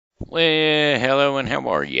Well, hello and how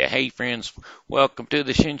are you? Hey, friends, welcome to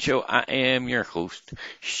the Shin Show. I am your host,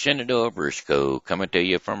 Shenandoah Briscoe, coming to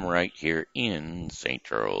you from right here in St.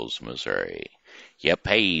 Charles, Missouri. Yep,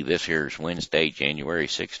 hey, this here's Wednesday, January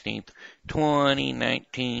 16th,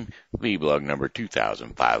 2019, vlog number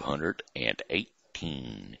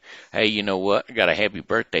 2518. Hey, you know what? I got a happy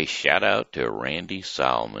birthday shout out to Randy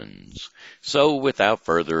Salmons. So, without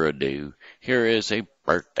further ado, here is a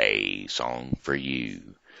birthday song for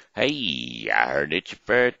you. Hey, I heard it's your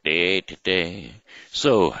birthday today.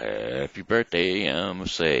 So happy birthday, I'ma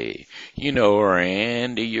say. You know,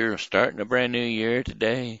 Randy, you're starting a brand new year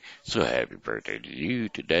today. So happy birthday to you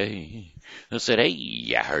today. I said,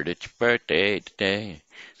 hey, I heard it's your birthday today.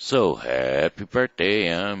 So happy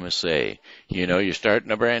birthday, I'ma say. You know, you're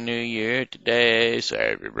starting a brand new year today. So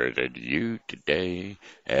happy birthday to you today.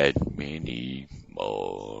 And many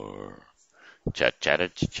more. Cha cha cha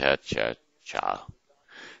cha cha cha.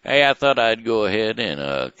 Hey, I thought I'd go ahead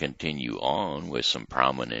and continue on with some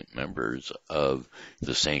prominent members of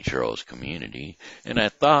the St. Charles community, and I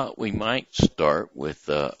thought we might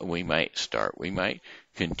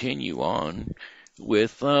continue on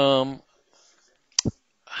with how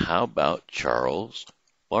about Charles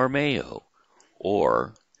Borromeo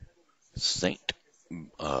or Saint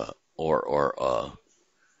or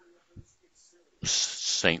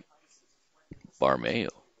Saint Borromeo?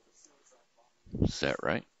 Is that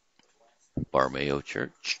right? Borromeo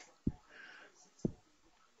Church?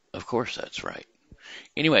 Of course, that's right.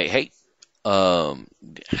 Anyway, hey, how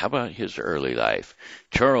about his early life?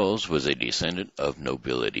 Charles was a descendant of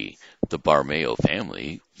nobility. The Borromeo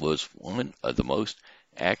family was one of the most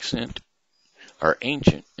ancient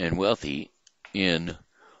and wealthy in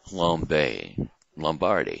Lombardy,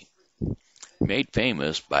 made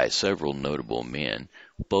famous by several notable men,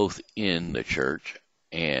 both in the church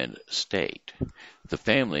and state. The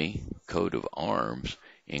family coat of arms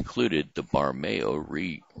included the Borromeo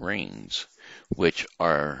rings, which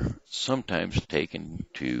are sometimes taken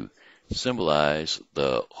to symbolize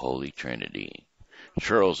the Holy Trinity.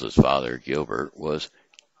 Charles's father, Gilbert, was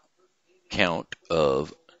Count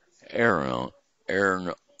of Arona.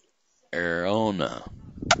 Arona.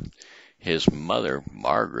 His mother,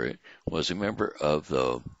 Margaret, was a member of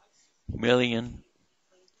the Milan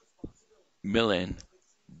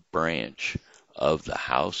branch of the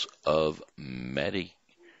House of Medici,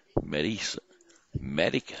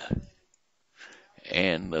 Medica,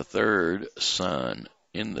 and the third son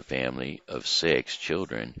in the family of 6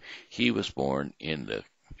 children. He was born in the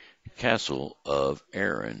castle of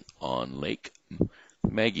Arran on Lake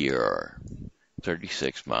Maggiore,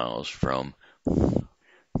 36 miles from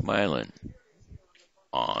Milan,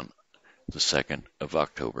 on the 2nd of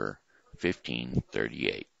October,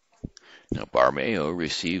 1538. Now, Borromeo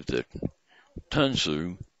received the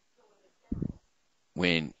tonsure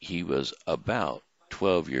when he was about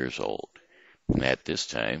 12 years old. At this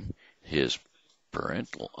time, his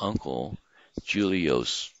parental uncle,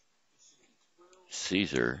 Julius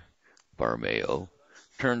Caesar Borromeo,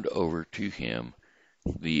 turned over to him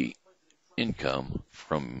the income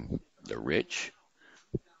from the rich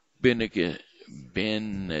Benedictine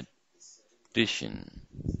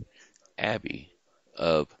Abbey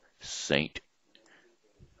of St.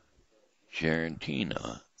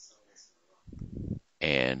 Gerentina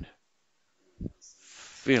and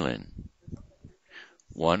Philin,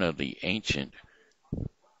 one of the ancient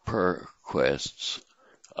perquests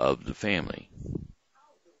of the family.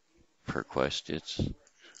 Perquests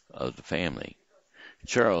of the family.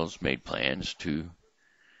 Charles made plan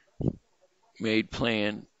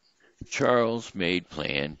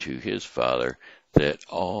to his father that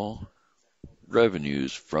all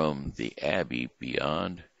revenues from the abbey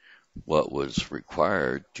beyond what was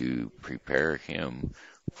required to prepare him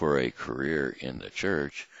for a career in the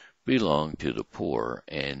church belonged to the poor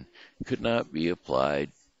and could not be applied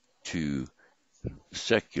to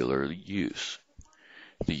secular use.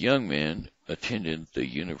 The young man attended the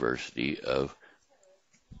University of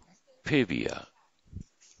Pavia,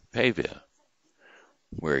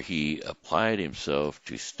 where he applied himself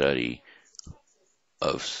to study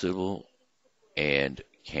of civil and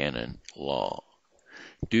canon law.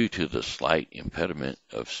 Due to the slight impediment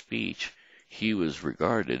of speech, he was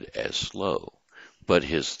regarded as slow, but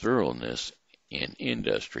his thoroughness in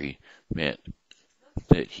industry meant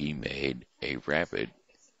that he made rapid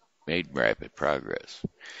progress.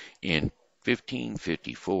 In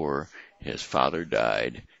 1554, his father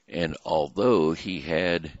died, and although he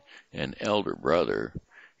had an elder brother,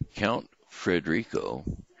 Count Federico,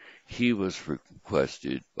 he was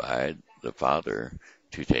requested by the father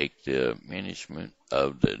to take the management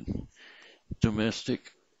of the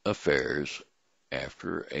domestic affairs.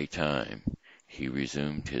 After a time, he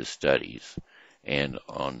resumed his studies, and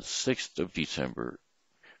on 6th of December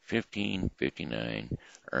 1559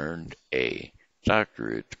 earned a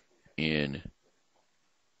doctorate in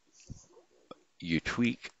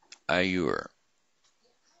Utrecht Ayur.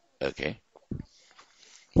 Okay.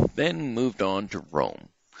 Then moved on to Rome.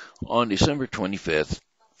 On December 25th,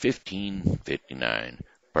 1559,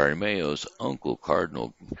 Bartolomeo's uncle,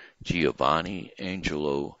 Cardinal Giovanni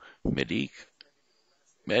Angelo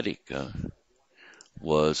Medica,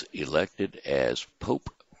 was elected as Pope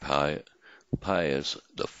Pius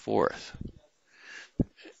IV.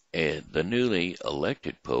 And the newly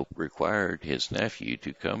elected pope required his nephew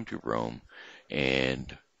to come to Rome,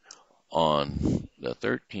 and on the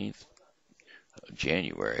 13th of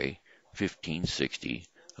January 1560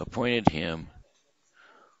 appointed him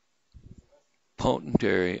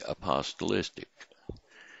Potentate Apostolic.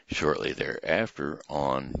 Shortly thereafter,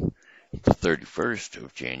 on the 31st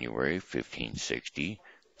of January 1560,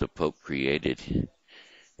 the Pope created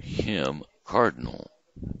him Cardinal.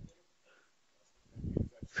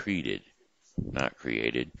 Created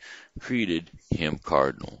him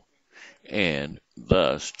Cardinal. And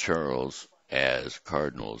thus Charles, as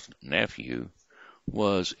Cardinal's nephew,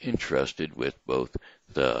 was entrusted with both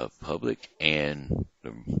the public and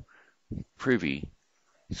the privy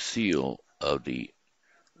seal of the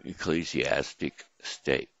ecclesiastic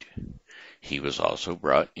state. He was also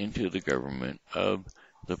brought into the government of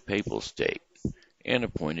the papal state and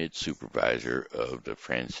appointed supervisor of the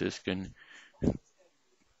Franciscan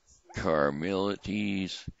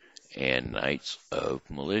Carmelites and Knights of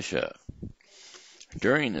Militia.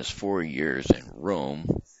 During his 4 years in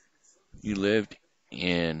Rome, he lived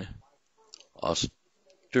in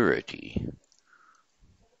austerity,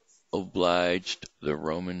 obliged the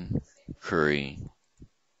Roman curie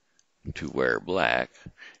to wear black,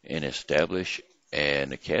 and establish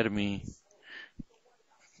an academy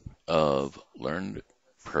of learned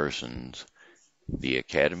persons, the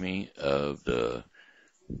Academy of the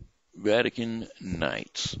Vatican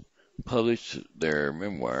Knights, published their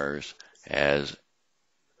memoirs as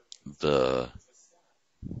the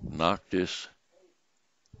Noctis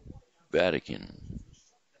Vatican.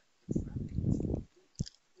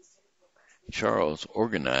 Charles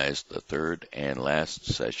organized the third and last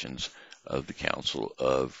sessions of the Council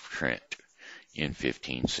of Trent in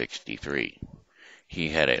 1563. He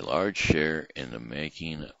had a large share in the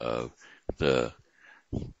making of the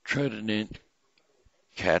Trident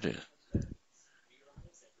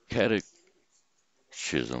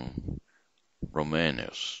Catechism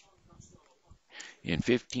Romanus. In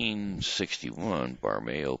 1561,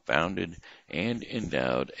 Borromeo founded and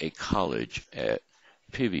endowed a college at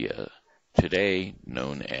Pavia, today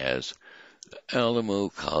known as Alamo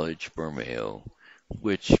College Borromeo,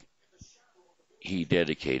 which he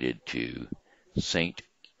dedicated to Saint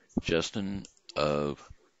Justin of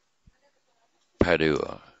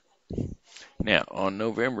Padua. Now, on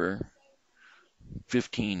November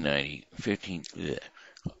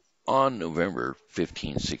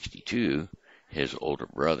 1562, his older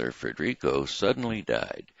brother Federico suddenly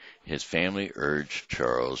died. His family urged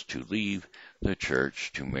Charles to leave the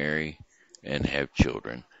church to marry and have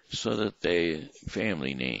children so that the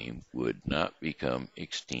family name would not become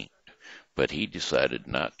extinct. But he decided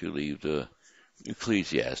not to leave the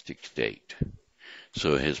ecclesiastic state.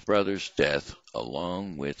 So his brother's death,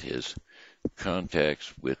 along with his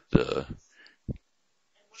contacts with the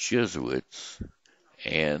Jesuits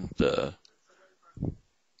and the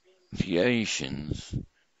Theatians,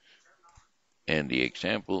 and the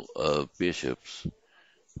example of bishops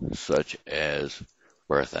such as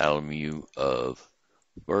Bartholomew of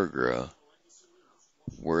Bergara,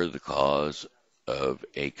 were the cause of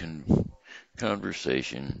a conversion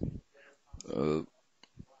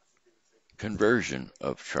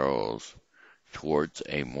of Charles towards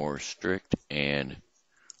a more strict and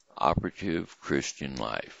operative Christian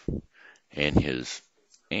life, and his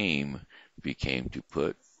aim became to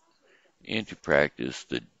put into practice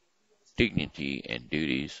the dignity and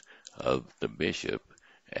duties of the bishop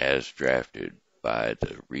as drafted by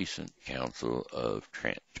the recent Council of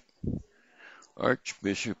Trent.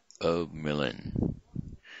 Archbishop of Milan.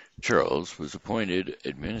 Charles was appointed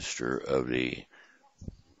administrator of the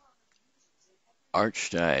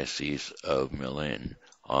Archdiocese of Milan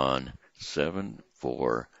on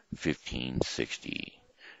 7/4/1560,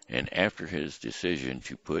 and after his decision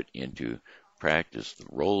to put into practice the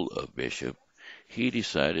role of bishop, he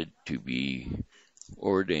decided to be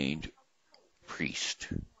ordained priest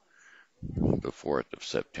the 4th of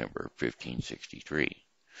September 1563.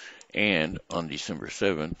 And on December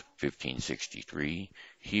 7th, 1563,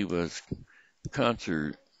 he was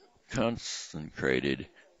consecrated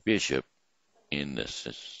bishop in the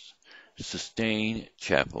Sistine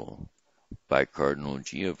Chapel by Cardinal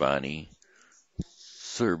Giovanni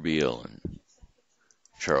Cerbellon.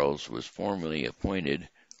 Charles was formally appointed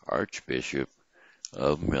Archbishop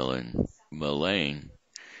of Milan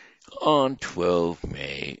on 12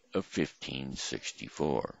 May of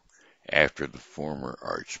 1564, after the former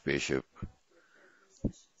Archbishop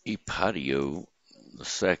Epadio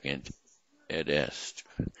II at Est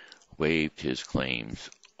waived his claims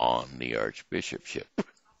on the archbishopship,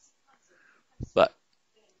 but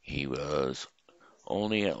he was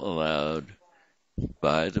only allowed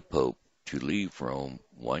by the Pope to leave Rome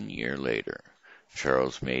 1 year later.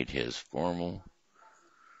 Charles made his formal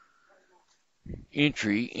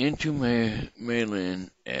entry into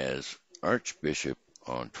Milan as Archbishop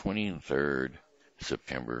on 23rd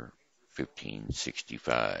September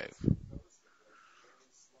 1565.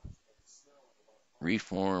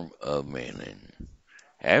 Reform of Milan.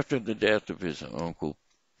 After the death of his uncle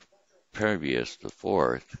Previous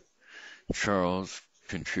IV, Charles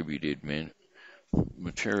contributed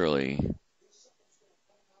materially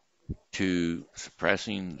to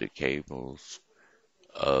suppressing the cabals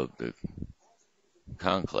of the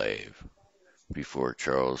conclave. Before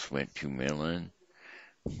Charles went to Milan,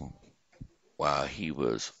 while he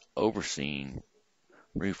was overseeing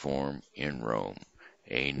reform in Rome,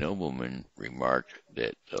 a nobleman remarked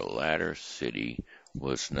that the latter city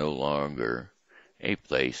was no longer a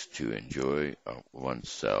place to enjoy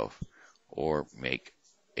oneself or make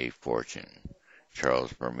a fortune.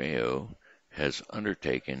 Charles Borromeo has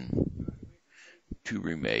undertaken to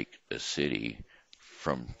remake the city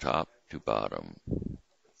from top to bottom.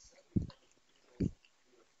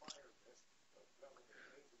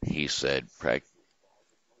 He said,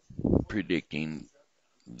 predicting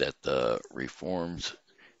that the reform's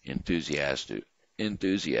enthusiasm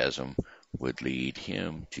would lead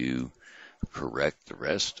him to correct the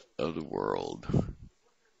rest of the world.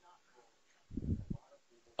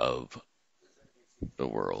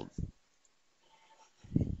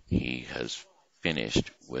 He has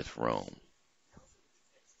finished with Rome.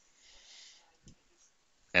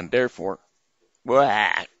 And therefore,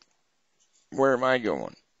 where am I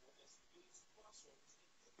going?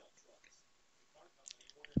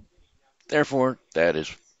 Therefore, that is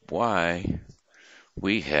why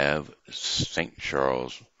we have St.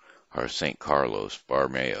 Charles or St. Carlos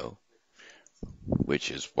Borromeo, which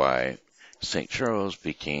is why St. Charles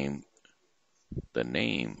became the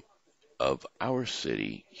name of our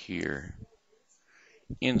city here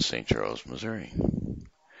in St. Charles, Missouri.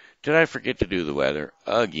 Did I forget to do the weather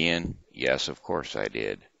again? Yes, of course I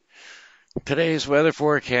did. Today's weather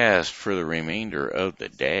forecast for the remainder of the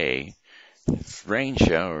day: rain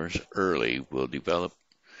showers early will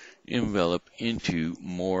envelop into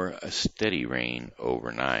more steady rain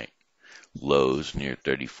overnight. Lows near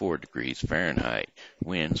 34 degrees Fahrenheit.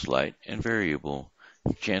 Winds light and variable.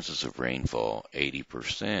 Chances of rainfall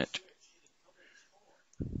 80%.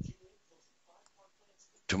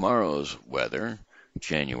 Tomorrow's weather,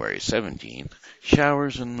 January 17th,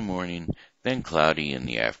 showers in the morning, then cloudy in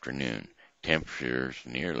the afternoon. Temperatures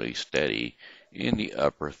nearly steady in the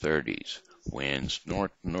upper 30s. Winds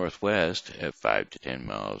north-northwest at 5 to 10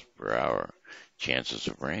 miles per hour. Chances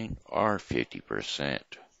of rain are 50%.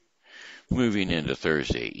 Moving into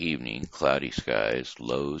Thursday evening, cloudy skies,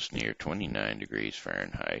 lows near 29 degrees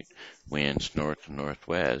Fahrenheit. Winds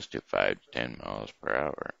north-northwest at 5 to 10 miles per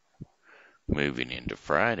hour. Moving into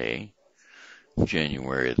Friday,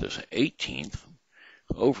 January the 18th,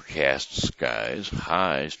 overcast skies,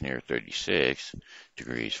 highs near 36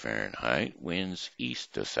 degrees Fahrenheit, winds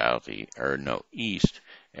east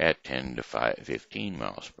at 10 to 15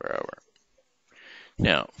 miles per hour.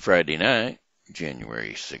 Now, Friday night,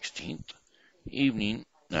 January 18th,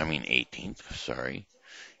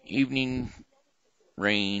 evening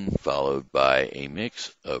rain followed by a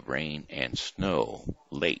mix of rain and snow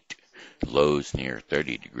late. Lows near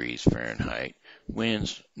 30 degrees Fahrenheit,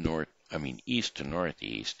 winds east to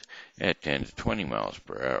northeast at 10 to 20 miles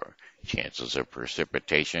per hour. Chances of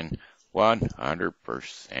precipitation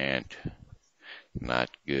 100%. Not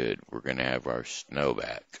good. We're going to have our snow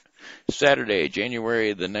back. Saturday,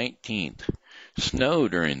 January the 19th. Snow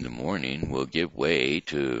during the morning will give way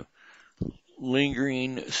to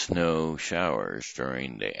lingering snow showers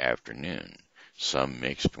during the afternoon. Some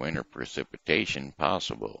mixed winter precipitation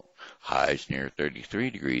possible. Highs near 33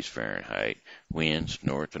 degrees Fahrenheit. Winds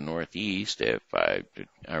north to northeast at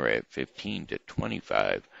 15 to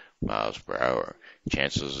 25 miles per hour.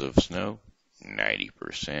 Chances of snow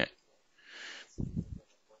 90%.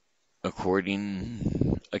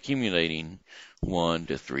 accumulating 1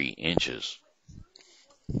 to 3 inches.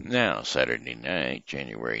 Now, Saturday night,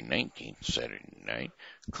 January 19th, Saturday night,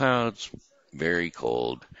 clouds very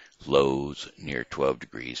cold, lows near 12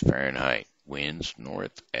 degrees Fahrenheit, winds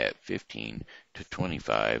north at 15 to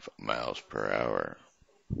 25 miles per hour.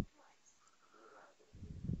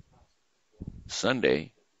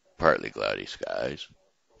 Sunday, partly cloudy skies.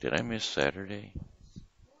 Did I miss Saturday?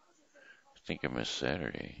 I think I missed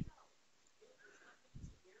Saturday.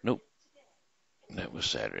 Nope, that was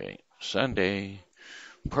Saturday. Sunday,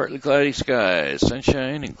 partly cloudy skies,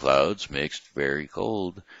 sunshine and clouds mixed, very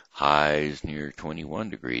cold. Highs near 21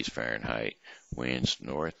 degrees Fahrenheit, winds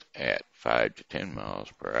north at 5 to 10 miles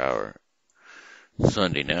per hour.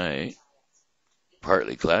 Sunday night,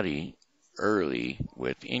 partly cloudy early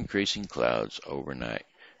with increasing clouds overnight.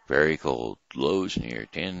 Very cold, lows near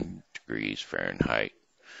 10 degrees Fahrenheit.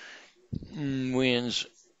 Winds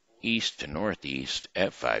east to northeast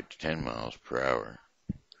at 5 to 10 miles per hour.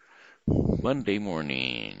 Monday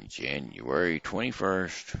morning, January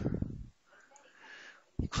 21st.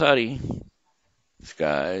 Cloudy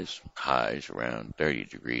skies, highs around 30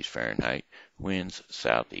 degrees Fahrenheit, winds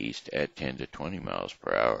southeast at 10 to 20 miles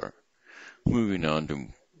per hour. Moving on to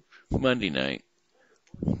Monday night,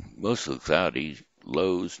 mostly cloudy,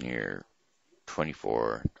 lows near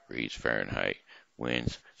 24 degrees Fahrenheit,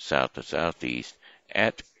 winds south to southeast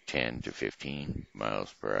at 10 to 15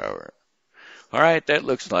 miles per hour. All right, that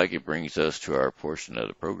looks like it brings us to our portion of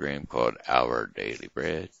the program called Our Daily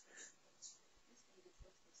Bread.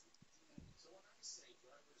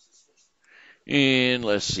 And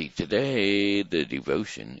let's see, today the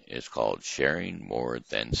devotion is called Sharing More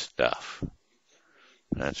Than Stuff.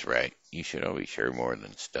 That's right, you should always share more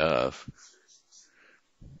than stuff.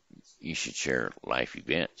 You should share life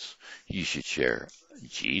events. You should share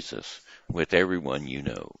Jesus with everyone you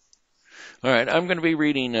know. All right, I'm going to be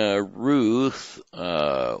reading Ruth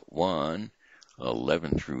 1,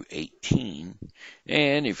 11 through 18.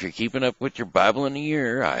 And if you're keeping up with your Bible in a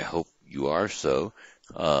year, I hope you are so,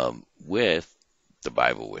 with the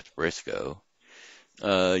Bible with Briscoe.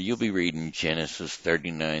 You'll be reading Genesis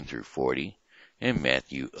 39 through 40 and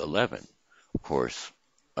Matthew 11. Of course,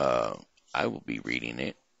 I will be reading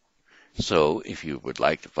it. So if you would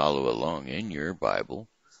like to follow along in your Bible,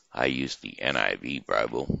 I use the NIV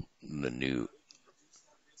Bible, the new.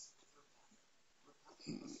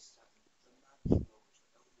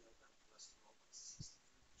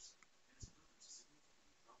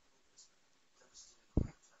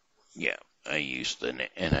 Yeah, I use the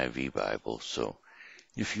NIV Bible. So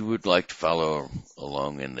if you would like to follow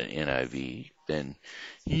along in the NIV, then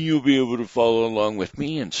you'll be able to follow along with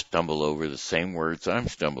me and stumble over the same words I'm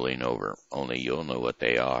stumbling over, only you'll know what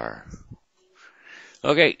they are.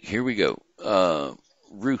 Okay, here we go.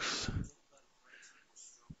 Ruth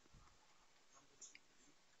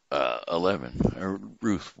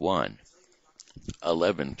Ruth 1,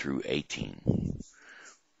 11 through 18.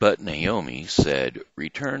 But Naomi said,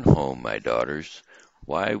 "Return home, my daughters.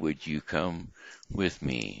 Why would you come with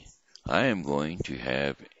me? I am going to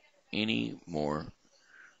have any more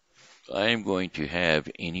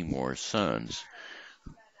sons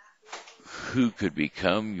who could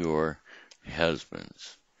become your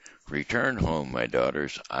husbands. Return home, my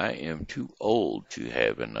daughters. I am too old to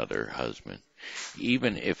have another husband,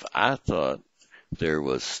 even if I thought there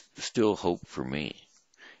was still hope for me.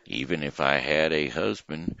 Even if I had a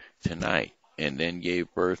husband tonight and then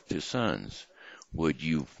gave birth to sons, would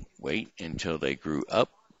you wait until they grew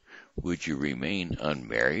up? Would you remain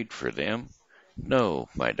unmarried for them? No,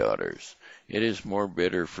 my daughters, it is more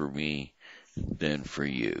bitter for me than for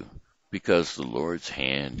you, because the Lord's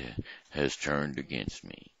hand has turned against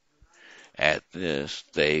me." At this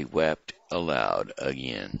they wept aloud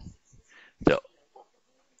again.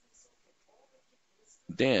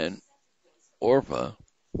 Then Orpah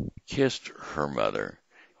kissed her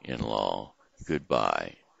mother-in-law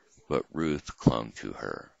good-bye, but Ruth clung to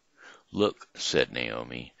her. "Look," said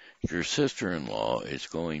Naomi, "your sister-in-law is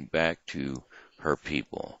going back to her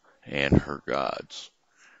people and her gods.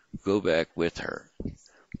 Go back with her."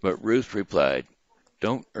 But Ruth replied,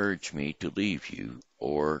 "Don't urge me to leave you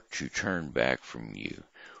or to turn back from you.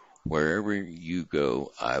 Wherever you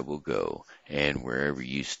go, I will go, and wherever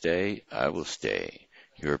you stay, I will stay.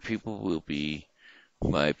 Your people will be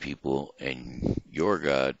my people, and your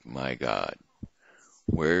God my God.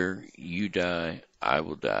 Where you die, I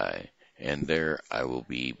will die, and there I will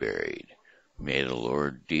be buried. May the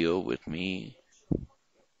Lord deal with me.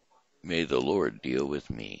 May the Lord deal with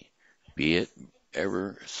me, be it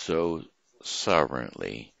ever so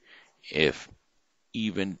sovereignly, if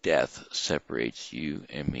Even death separates you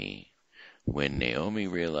and me. When Naomi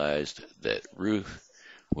realized that Ruth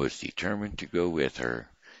was determined to go with her,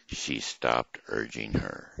 she stopped urging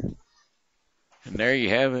her. And there you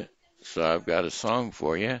have it. So I've got a song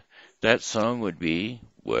for you. That song would be,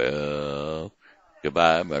 well,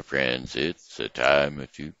 goodbye, my friends. It's a time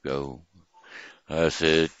to go. I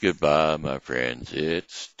said goodbye, my friends.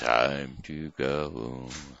 It's time to go.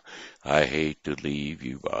 I hate to leave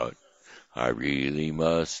you, but I really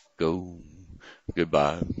must go.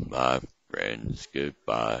 Goodbye, my friends.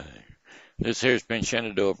 Goodbye. This here's been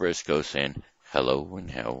Shenandoah Briscoe saying hello and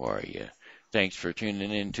how are you? Thanks for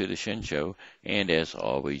tuning in to the Shen Show. And as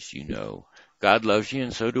always, you know, God loves you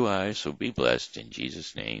and so do I. So be blessed in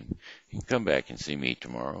Jesus' name. And come back and see me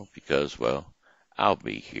tomorrow because, well, I'll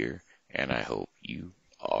be here and I hope you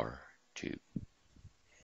are too.